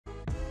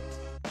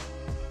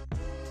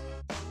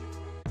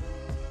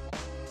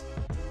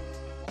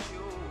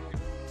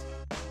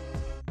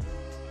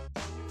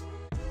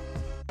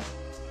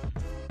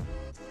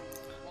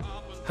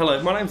Hello,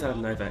 my name's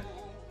Ahhhh,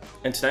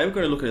 and today we're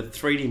going to look at a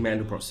 3D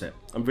Mandelbrot set.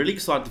 I'm really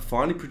excited to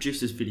finally produce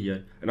this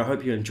video, and I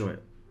hope you enjoy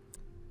it.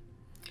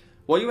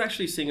 What you're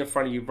actually seeing in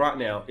front of you right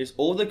now is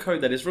all the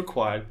code that is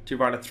required to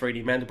run a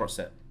 3D Mandelbrot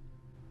set.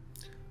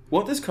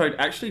 What this code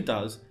actually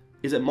does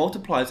is it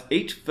multiplies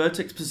each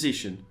vertex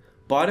position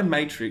by the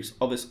matrix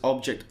of its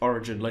object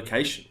origin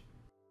location.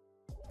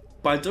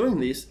 By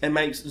doing this, it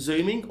makes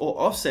zooming or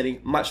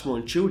offsetting much more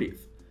intuitive,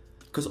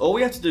 because all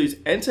we have to do is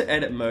enter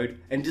edit mode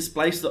and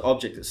displace the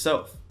object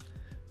itself.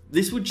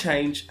 This would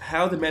change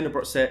how the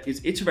Mandelbrot set is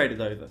iterated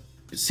over,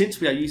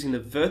 since we are using the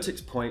vertex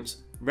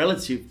points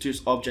relative to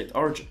its object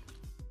origin.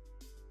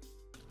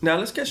 Now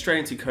let's get straight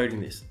into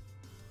coding this.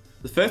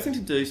 The first thing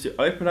to do is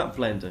to open up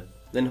Blender,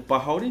 then by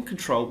holding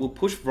Control we'll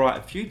push right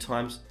a few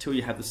times till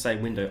you have the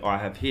same window I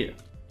have here.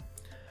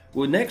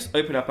 We'll next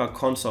open up our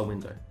console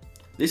window.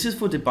 This is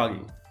for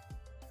debugging.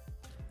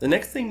 The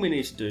next thing we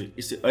need to do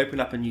is to open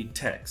up a new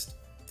text.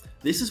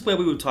 This is where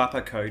we will type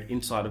our code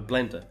inside of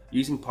Blender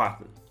using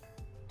Python.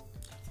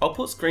 I'll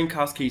put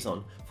screencast keys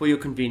on for your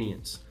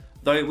convenience,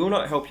 though it will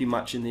not help you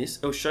much in this,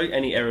 it will show you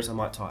any errors I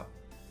might type.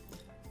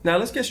 Now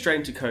let's get straight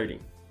into coding.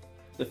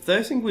 The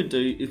first thing we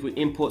do is we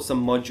import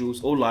some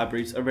modules or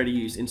libraries already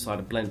used inside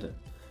of Blender.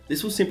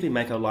 This will simply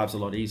make our lives a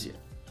lot easier.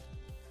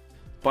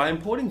 By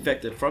importing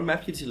vector from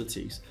map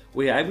utilities,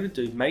 we are able to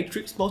do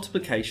matrix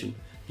multiplication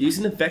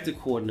using the vector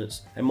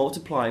coordinates and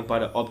multiplying by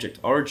the object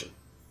origin.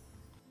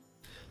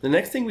 The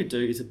next thing we do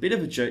is a bit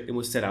of a joke and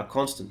we'll set our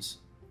constants.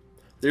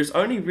 There is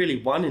only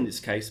really one in this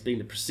case, being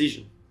the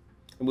precision,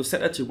 and we'll set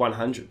that to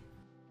 100.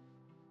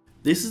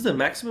 This is the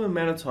maximum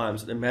amount of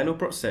times that the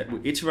Mandelbrot set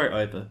will iterate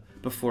over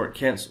before it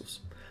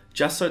cancels,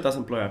 just so it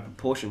doesn't blow out of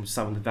proportion with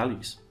some of the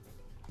values.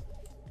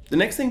 The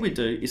next thing we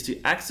do is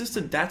to access the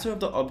data of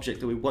the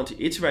object that we want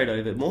to iterate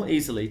over more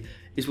easily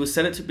is we'll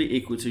set it to be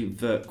equal to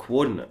vert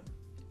coordinate.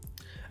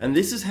 And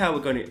this is how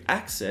we're going to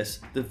access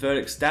the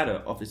vertex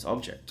data of this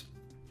object.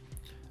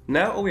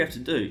 Now all we have to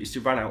do is to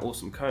run our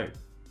awesome code,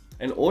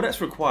 and all that's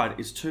required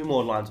is two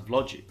more lines of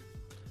logic,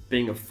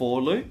 being a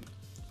for loop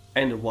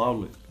and a while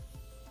loop.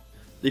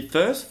 The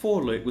first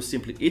for loop will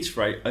simply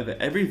iterate over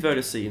every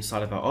vertex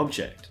inside of our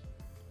object,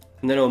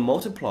 and then it will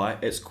multiply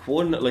its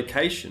coordinate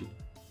location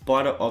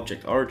by the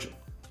object origin.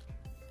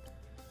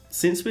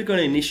 Since we're going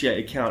to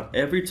initiate a count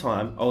every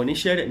time, I'll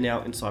initiate it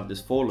now inside of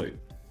this for loop,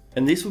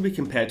 and this will be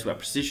compared to our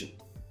precision.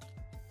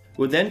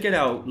 We'll then get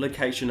our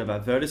location of our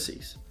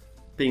vertices,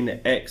 being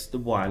the X, the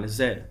Y and the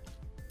Z.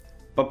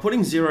 By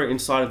putting 0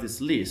 inside of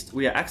this list,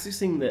 we are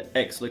accessing the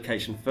X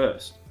location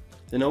first.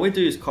 Then all we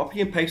do is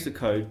copy and paste the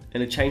code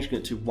and are changing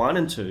it to 1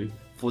 and 2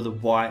 for the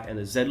Y and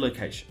the Z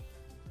location.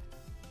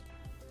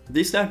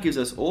 This now gives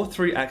us all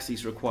three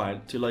axes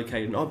required to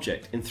locate an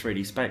object in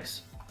 3D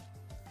space.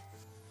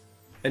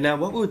 And now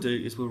what we'll do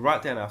is we'll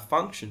write down our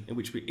function in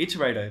which we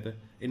iterate over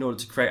in order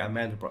to create our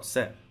Mandelbrot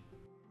set.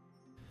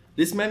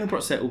 This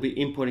Mandelbrot set will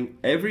be importing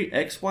every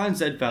X, Y and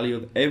Z value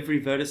of every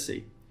vertex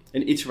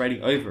and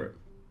iterating over it.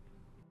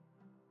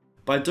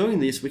 By doing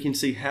this, we can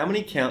see how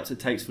many counts it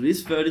takes for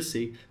this vertex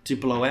to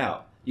blow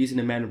out using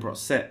the Mandelbrot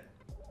set.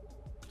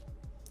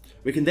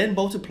 We can then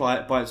multiply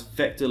it by its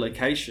vector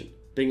location,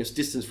 being its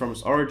distance from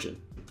its origin.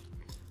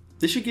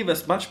 This should give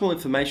us much more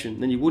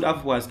information than you would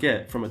otherwise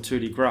get from a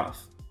 2D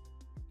graph.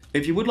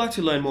 If you would like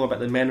to learn more about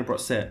the Mandelbrot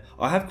set,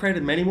 I have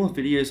created many more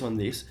videos on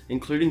this,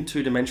 including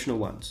two-dimensional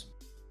ones.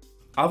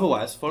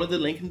 Otherwise, follow the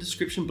link in the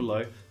description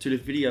below to the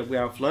video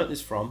where I've learnt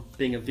this from,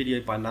 being a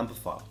video by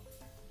Numberphile.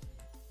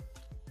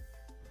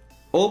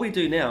 All we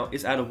do now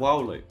is add a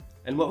while loop,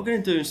 and what we're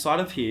going to do inside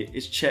of here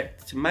is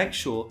check to make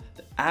sure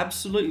the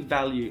absolute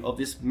value of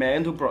this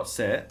Mandelbrot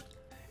set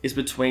is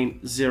between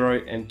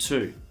 0 and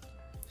 2.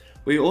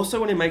 We also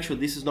want to make sure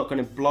this is not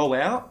going to blow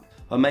out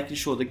by making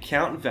sure the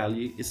count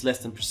value is less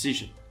than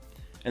precision.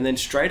 And then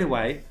straight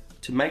away,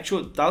 to make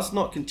sure it does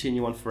not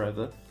continue on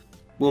forever,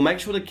 we'll make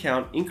sure the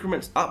count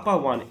increments up by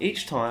 1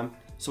 each time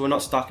so we're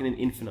not stuck in an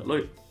infinite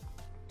loop.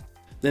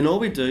 Then all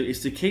we do is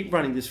to keep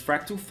running this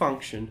fractal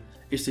function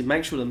is to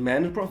make sure the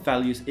Mandelbrot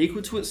value is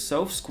equal to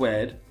itself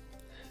squared,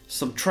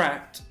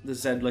 subtract the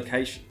Z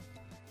location.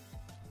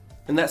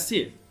 And that's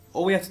it.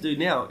 All we have to do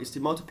now is to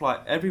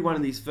multiply every one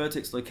of these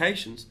vertex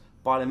locations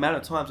by the amount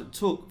of times it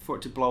took for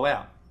it to blow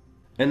out.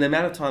 And the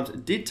amount of times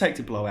it did take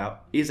to blow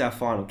out is our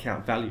final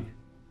count value.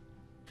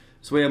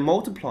 So we are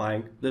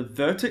multiplying the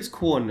vertex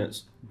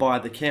coordinates by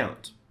the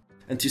count.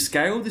 And to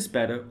scale this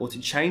better, or to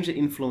change the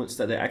influence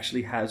that it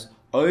actually has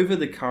over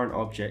the current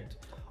object,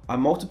 I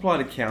multiply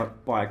the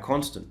count by a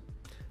constant,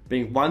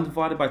 being 1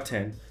 divided by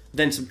 10,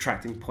 then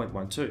subtracting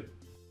 0.12.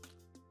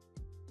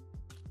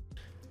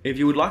 If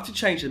you would like to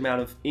change the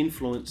amount of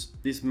influence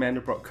this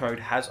Mandelbrot code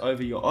has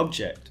over your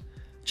object,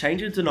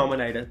 change the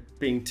denominator,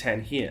 being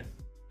 10 here.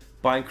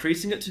 By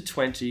increasing it to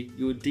 20,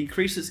 you will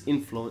decrease its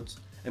influence,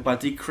 and by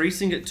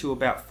decreasing it to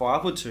about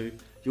 5 or 2,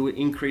 you will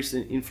increase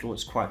the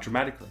influence quite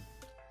dramatically.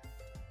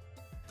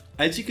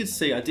 As you can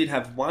see, I did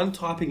have one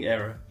typing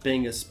error,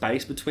 being a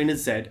space between a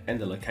Z and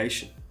the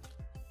location.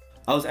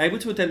 I was able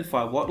to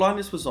identify what line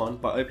this was on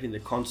by opening the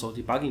console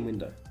debugging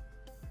window.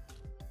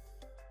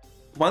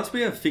 Once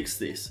we have fixed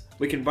this,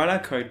 we can run our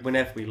code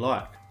whenever we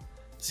like.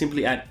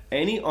 Simply add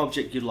any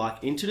object you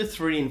like into the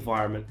 3D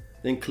environment,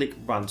 then click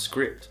Run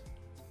Script.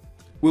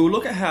 We will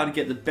look at how to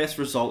get the best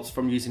results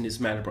from using this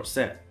Mandelbrot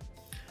set.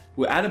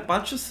 We'll add a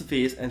bunch of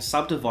spheres and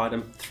subdivide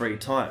them 3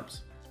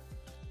 times.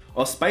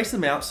 I'll space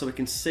them out so we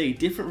can see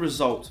different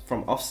results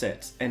from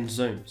offsets and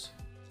zooms.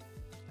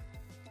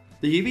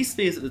 The UV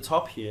spheres at the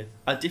top here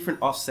are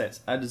different offsets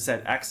at the Z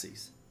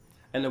axis,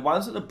 and the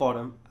ones at the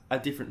bottom are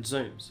different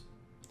zooms.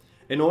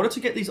 In order to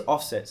get these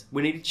offsets,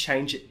 we need to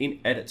change it in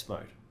edit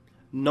mode,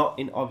 not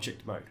in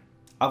object mode.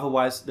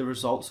 Otherwise, the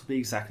results will be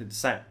exactly the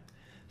same,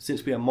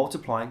 since we are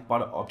multiplying by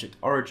the object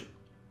origin.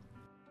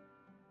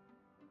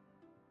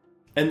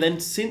 And then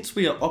since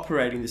we are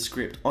operating the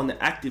script on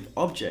the active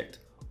object,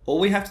 all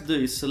we have to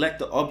do is select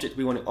the object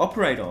we want to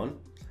operate on,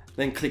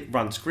 then click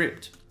Run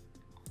Script.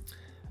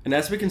 And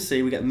as we can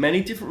see, we get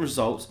many different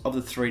results of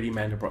the 3D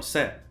Mandelbrot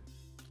set.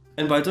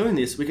 And by doing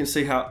this, we can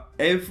see how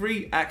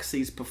every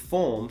axis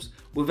performs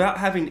without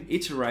having to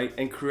iterate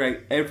and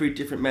create every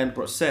different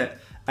Mandelbrot set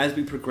as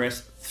we progress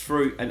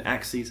through an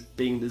axis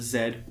being the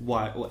Z,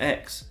 Y, or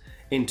X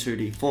in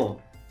 2D form.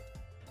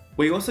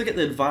 We also get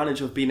the advantage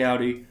of being able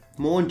to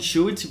more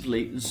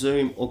intuitively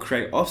zoom or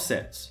create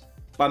offsets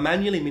by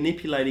manually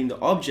manipulating the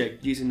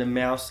object using the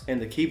mouse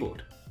and the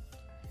keyboard.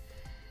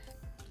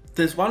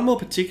 There's one more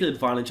particular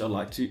advantage I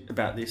like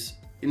about this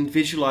in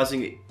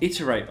visualizing it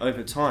iterate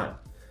over time.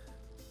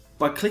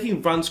 By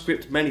clicking Run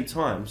Script many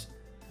times,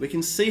 we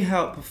can see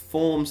how it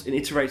performs and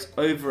iterates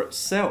over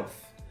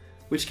itself,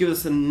 which gives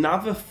us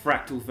another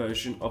fractal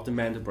version of the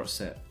Mandelbrot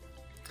set.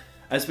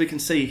 As we can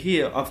see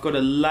here, I've got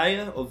a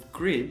layer of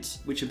grids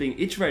which are being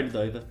iterated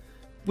over,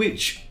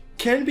 which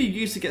can be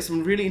used to get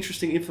some really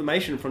interesting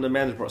information from the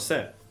Mandelbrot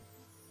set.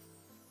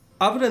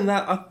 Other than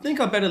that, I think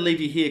I better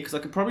leave you here because I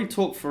could probably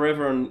talk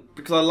forever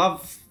because I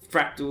love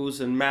fractals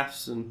and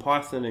maths and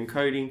Python and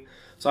coding.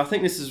 So I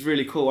think this is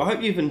really cool. I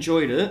hope you've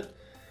enjoyed it.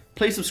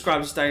 Please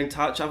subscribe to stay in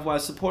touch.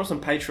 Otherwise, support us on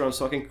Patreon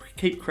so I can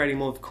keep creating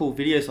more cool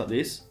videos like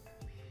this.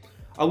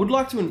 I would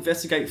like to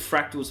investigate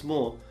fractals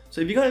more. So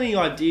if you've got any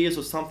ideas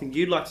or something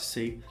you'd like to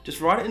see, just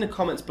write it in the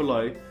comments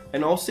below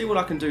and I'll see what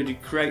I can do to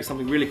create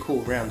something really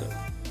cool around it.